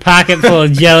is a pocket full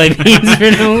of jelly beans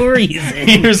for no reason.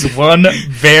 Here's one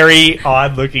very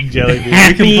odd-looking jelly bean.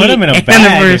 You can put them in a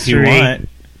bag if you Anniversary. want.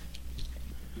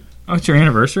 Oh, it's your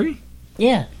anniversary?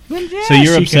 Yeah. So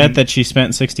you're she upset can- that she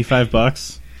spent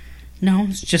 $65? No,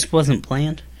 it just wasn't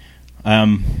planned.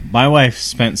 My wife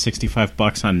spent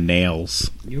 $65 on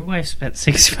nails. Your wife spent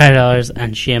 $65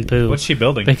 on shampoo What's she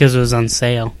building? because it was on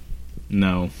sale.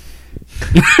 No.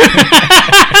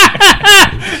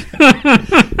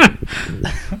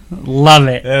 Love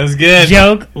it. That was good.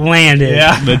 Joke landed.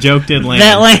 Yeah. The joke did land.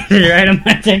 That landed right on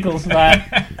my tickle spot.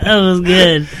 That was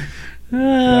good.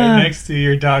 Right next to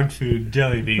your dog food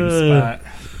jelly bean spot.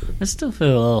 I still feel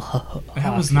a little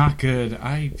That was not good.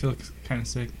 I feel kind of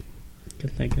sick.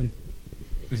 good thinking.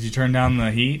 Did you turn down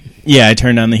the heat? Yeah, I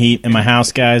turned on the heat in my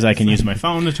house, guys. I can use my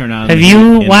phone to turn on Have the heat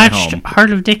you in watched my home.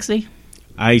 Heart of Dixie?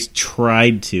 I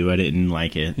tried to. I didn't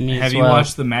like it. Me Have as you well.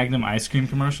 watched the Magnum ice cream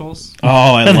commercials? Oh,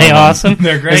 I Are love they them. awesome?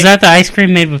 They're great. Is that the ice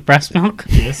cream made with breast milk?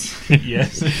 Yes.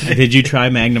 Yes. Did you try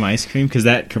Magnum ice cream? Because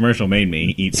that commercial made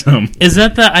me eat some. Is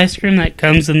that the ice cream that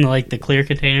comes in like the clear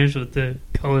containers with the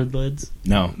Colored lids.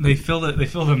 No. They filled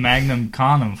a Magnum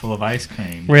condom full of ice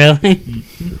cream. Really?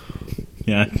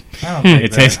 Yeah. I don't think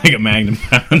It tastes like a Magnum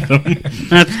condom.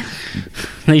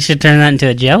 They should turn that into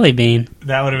a jelly bean.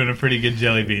 that would have been a pretty good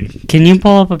jelly bean. Can you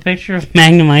pull up a picture of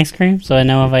Magnum ice cream so I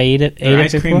know if I ate it? They're ate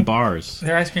ice it cream before? bars.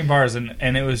 They're ice cream bars, and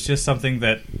it was just something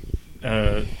that.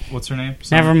 What's her name?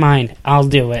 Never mind. I'll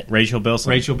do it. Rachel Bilson.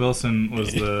 Rachel Bilson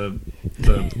was the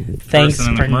Thanks person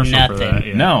in the for commercial nothing. for that.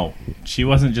 Yeah. No, she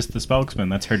wasn't just the spokesman.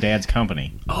 That's her dad's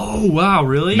company. Oh wow,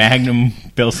 really? Magnum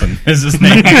Bilson is his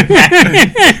name.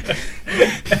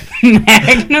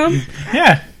 Magnum?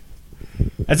 Yeah.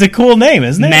 That's a cool name,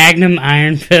 isn't it? Magnum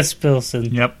Iron Fist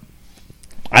Bilson. Yep.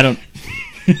 I don't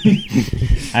know He's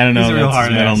a if real that's his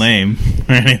hard middle ass. name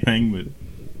or anything, but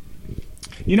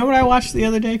you know what I watched the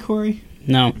other day, Corey?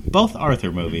 No. Both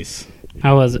Arthur movies.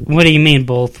 How was it? What do you mean,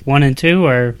 both 1 and 2,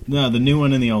 or No, the new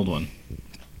one and the old one.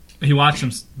 He watched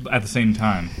them at the same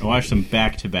time. I watched them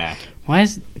back to back. why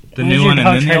is The why new is your one and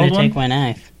dog then the trying old to take one? my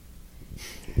knife?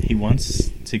 He wants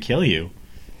to kill you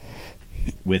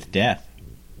with death.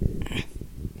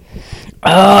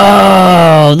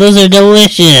 Oh, those are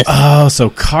delicious. Oh, so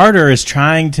Carter is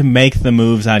trying to make the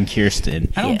moves on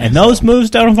Kirsten. I don't And those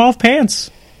moves don't involve pants.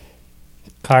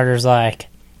 Carter's like,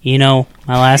 you know,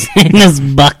 my last name is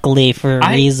Buckley for a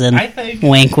reason. I think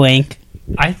Wink, wink.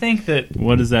 that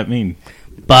What does that mean?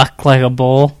 Buck like a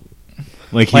bull.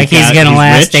 Like he's got- going to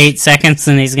last rich? 8 seconds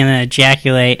and he's going to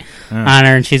ejaculate Oh. on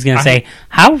her and she's going to say,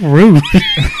 how rude.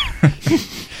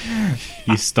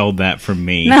 You stole that from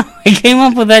me. No, I came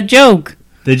up with that joke.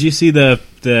 Did you see the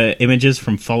images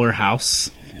from Fuller House?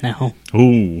 No.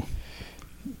 Ooh.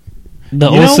 The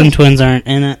You know- Olsen twins aren't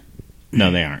in it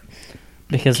No, they aren't.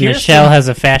 because Kirsten- Michelle has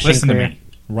a fashion listen to career. me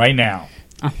right now.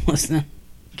 I'm listening.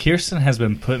 Kirsten has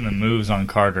been putting the moves on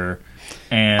Carter,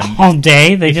 and All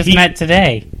day? They If just he- met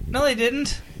today. no, they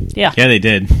didn't. Yeah. Yeah, they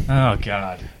did. Oh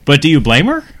God. But do you blame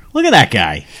her? Look at that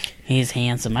guy. He's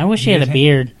handsome. I wish he had a He's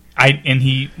beard. And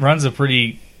he runs a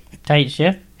pretty. Tight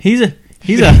ship. He's a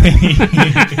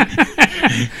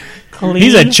Clean.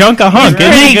 he's a chunk of hunk. He isn't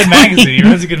runs he? a good magazine. He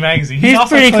runs a good magazine. He's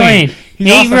also pretty clean. He's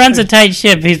He also runs a clean. tight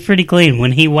ship. He's pretty clean.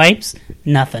 When he wipes,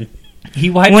 nothing. He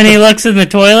wipes When the, he looks in the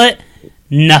toilet,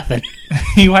 nothing.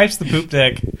 he wipes the poop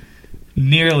deck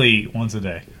nearly once a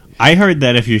day. I heard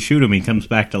that if you shoot him, he comes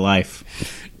back to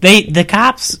life. The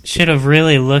cops should have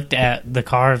really looked at the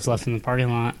cars left in the parking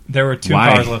lot. There were 2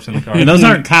 Why? cars left in the car. And those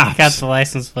aren't cops. Got the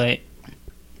license plate.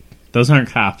 Those aren't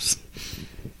cops.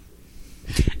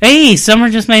 Hey, Summer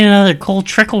just made another Cole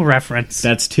Trickle reference.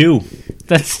 That's 2.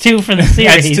 That's 2 for the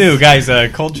series. That's 2 guys.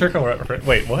 Cold trickle.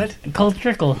 Wait, what? Cole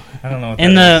Trickle. I don't know. What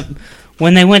And that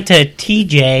when they went to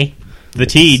TJ, The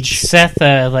Tej. Seth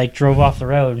drove off the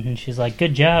road, and she's like,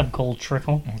 "Good job, Cole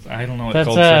Trickle." is. I don't know what That's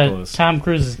cold trickle is. Tom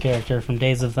Cruise's character from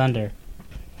Days of Thunder.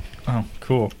 Oh,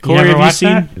 cool. Corey, you have never you watched seen-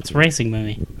 that? It's a racing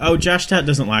movie. Oh, Josh Stout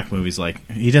doesn't like movies like...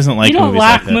 He doesn't like you don't movies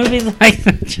like like that. movies like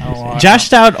that. Josh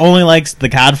Stout only likes The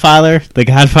Godfather, The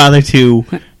Godfather 2,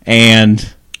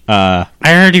 and I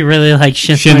heard you really like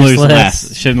Schindler's List.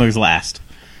 Last. Schindler's Last.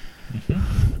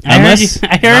 I Unless-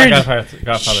 heard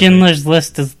Godfather Schindler's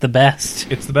List is the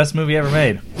best. It's the best movie ever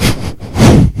made.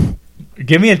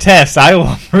 Give me a test. I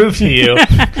will prove to you.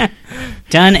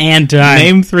 Done and done.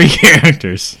 Name 3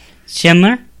 characters.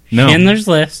 Schindler. No. Schindler's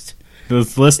List.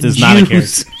 This list is not a character.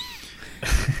 Jews.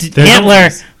 There's Hitler. only-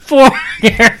 4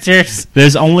 characters.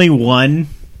 There's only one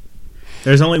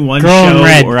Girl in show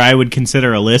Red. where I would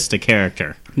consider a list a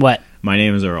character. What? My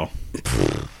Name is Earl.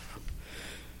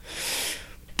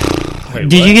 Wait,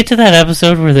 Did what? you get to that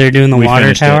episode where they're doing the We water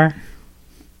finished tower?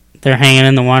 They're hanging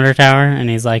in the water tower, and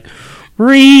he's like,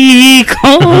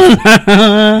 Ricola.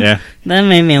 Yeah. That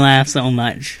made me laugh so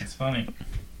much. It's funny.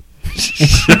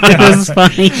 It was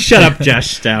funny. Shut up,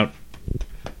 Josh Stout.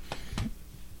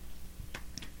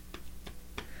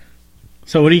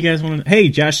 So what do you guys want to... Hey,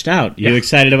 Josh Stout, you Yeah.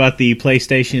 excited about the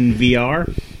PlayStation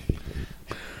VR?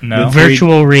 No. The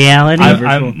Virtual reality. virtual-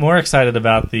 I'm more excited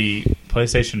about the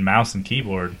PlayStation mouse and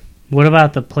keyboard What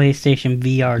about the PlayStation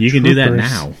VR? You can do that Troopers?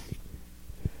 now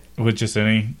with just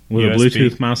any with USB. a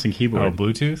Bluetooth mouse and keyboard. Oh,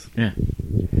 Bluetooth? Yeah.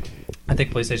 I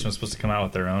think PlayStation was supposed to come out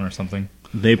with their own or something.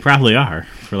 They probably are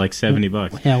for like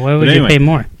 $70. Yeah, why would But you anyway. pay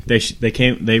more?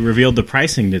 They revealed the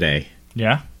pricing today.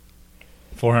 Yeah?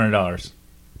 $400.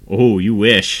 Oh, you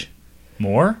wish.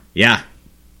 More? Yeah.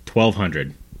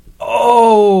 $1,200.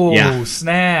 Oh, Yeah.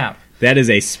 snap. That is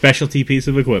a specialty piece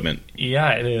of equipment.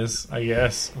 Yeah, it is, I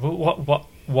guess. What,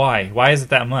 why? Why is it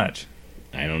that much?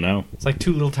 I don't know. It's like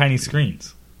 2 little tiny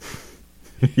screens.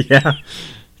 Yeah.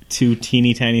 2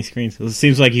 teeny tiny screens. It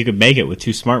seems like you could make it with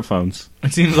 2 smartphones.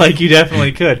 It seems like you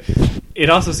definitely could. it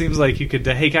also seems like you could.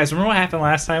 Hey guys, remember what happened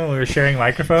last time when we were sharing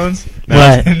microphones?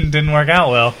 What? Didn't work out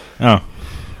well.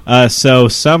 Oh, so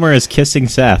Summer is kissing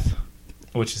Seth.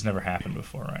 Which has never happened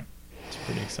before, right? It's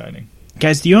pretty exciting.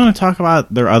 Guys, do you want to talk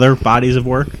about their other bodies of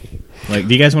work? Like,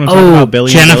 do you guys want to talk about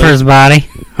Billy? Jennifer's and body.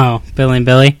 Oh, Billy and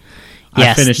Billy.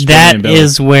 Yes, I finished that Billy and Billy.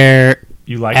 is where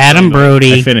You like Adam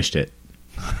Brody. I finished it.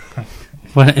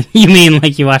 What you mean?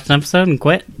 Like you watched an episode and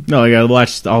quit? No, I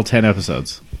watched all 10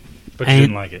 episodes. but you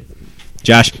didn't like it.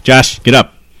 Josh, get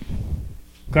up.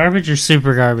 Garbage or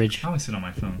super garbage? I always sit on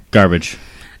my phone. Garbage.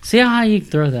 See how you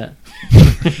throw that?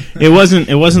 It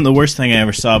wasn't the worst thing I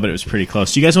ever saw, but it was pretty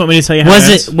close. Do you guys want me to tell you how Was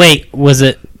it it? ends? Wait, was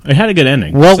it? It had a good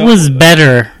ending. What So- was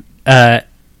better?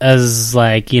 As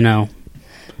like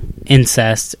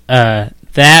incest.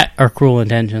 That or Cruel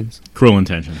Intentions? Cruel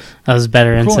Intentions. That was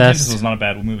better Cruel Intentions incest. was not a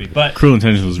bad movie, but Cruel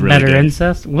Intentions was really Better good.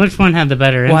 incest. Which one had the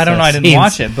better incest? well, I don't know. I didn't scenes?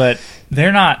 watch it, but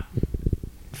they're not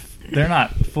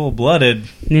full blooded.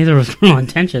 Neither was Cruel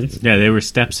Intentions. Yeah, they were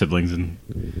step siblings, and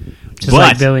Just But-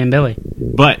 like Billy and Billy.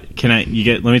 but let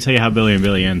me tell you how Billy and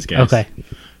Billy ends, guys. Okay.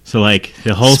 So like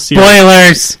the whole series,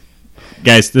 Spoilers.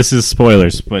 guys, this is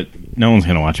spoilers, but no one's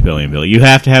gonna watch Billy and Billy. You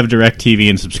have to have DirecTV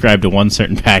and subscribe to one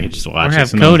certain package to watch Or it. have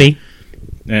So no- Cody.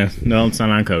 Yeah, no, it's not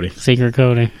on Cody. Secret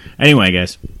Cody. Anyway,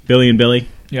 guys, Billy and Billy,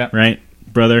 Yeah. right?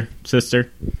 Brother,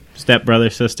 sister, step brother,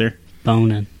 sister,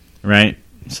 Bonin. right?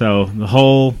 So the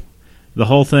whole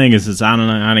thing is it's on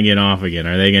again, off again.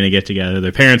 Are they going to get together?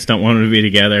 Their parents don't want them to be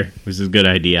together, which is a good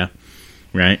idea,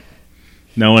 right?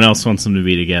 No one else wants them to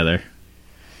be together.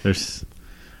 There's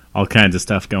all kinds of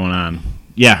stuff going on.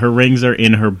 Yeah, her rings are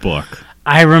in her book.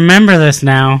 I remember this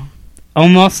now.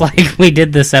 Almost like we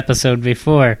did this episode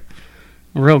before.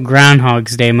 A real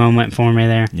Groundhog's Day moment for me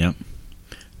there. Yep.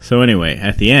 So anyway,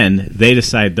 at the end, they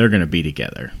decide they're going to be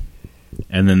together.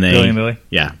 And then Billy and Billy.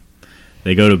 Yeah.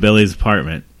 They go to Billy's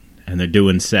apartment, and they're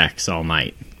doing sex all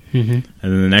night. Mm-hmm. And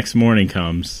then the next morning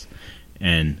comes,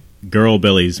 and girl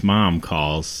Billy's mom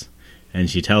calls, and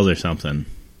she tells her something,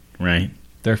 right?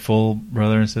 They're full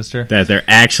brother and sister. That they're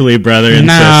actually brother and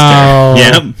No.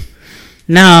 sister. Yep.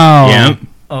 No. Yep.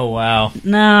 Oh wow!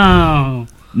 No.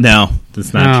 No,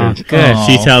 that's not Oh, true. good.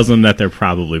 She tells them that they're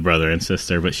probably brother and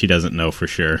sister, but she doesn't know for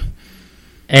sure.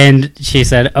 And she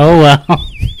said, "Oh well."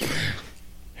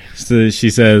 So she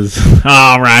says,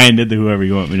 "Oh, Ryan did the whoever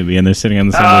you want me to be," and they're sitting on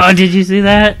the Oh, side. did you see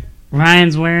that?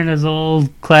 Ryan's wearing his old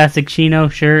classic chino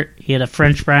shirt. He had a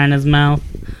French fry in his mouth.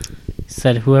 He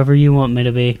said, "Whoever you want me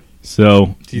to be."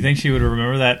 So Do you think she would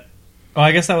remember that? Oh,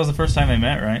 I guess that was the first time they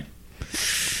met, right?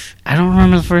 I don't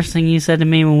remember the first thing you said to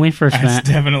me when we first That's met.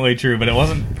 definitely true, but it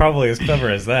wasn't probably as clever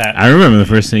as that. I remember the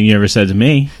first thing you ever said to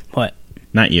me. What?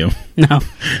 Not you. No.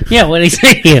 Yeah, what did he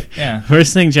say to you? Yeah,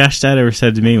 First thing Josh Dad ever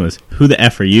said to me was, "Who the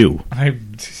F are you?" I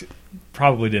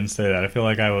probably didn't say that. I feel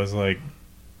like I was like,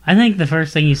 I think the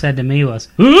first thing you said to me was,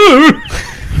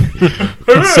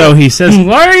 So he says,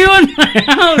 "Why are you in my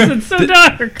house? It's so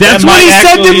dark." "That's That what might he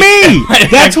said to actually- me. that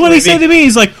might That's what he actually said to me."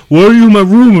 He's like, "Why are you in my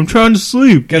room? I'm trying to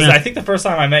sleep." because Yeah. I think the first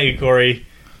time I met you, Corey,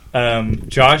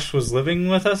 Josh was living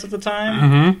with us at the time,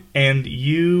 Uh-huh. and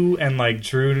you and like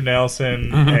Drew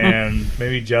Nelson and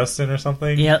maybe Justin or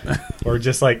something, Yep. were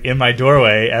just like in my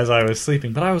doorway as I was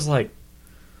sleeping. But I was like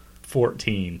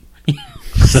 14.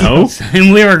 So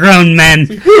And we were grown men.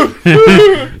 Yeah,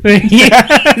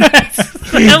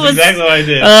 that was. Exactly what I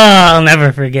did. Oh, I'll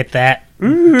never forget that.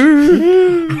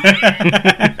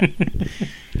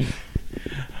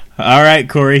 all right,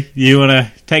 Corey, you want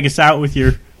to take us out with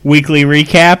your weekly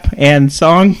recap and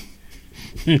song?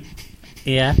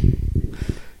 Yeah.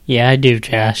 Yeah, I do,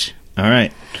 Josh. All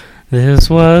right. This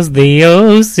was the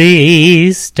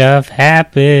OC. Stuff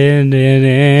happened in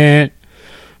it.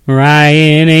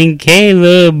 Ryan and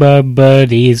Caleb are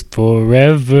buddies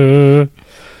forever.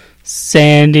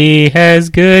 Sandy has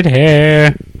good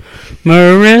hair.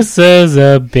 Marissa's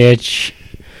a bitch.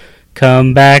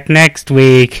 Come back next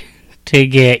week to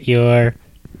get your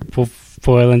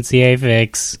Foil and CA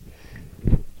fix.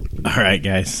 All right,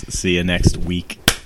 guys. See you next week.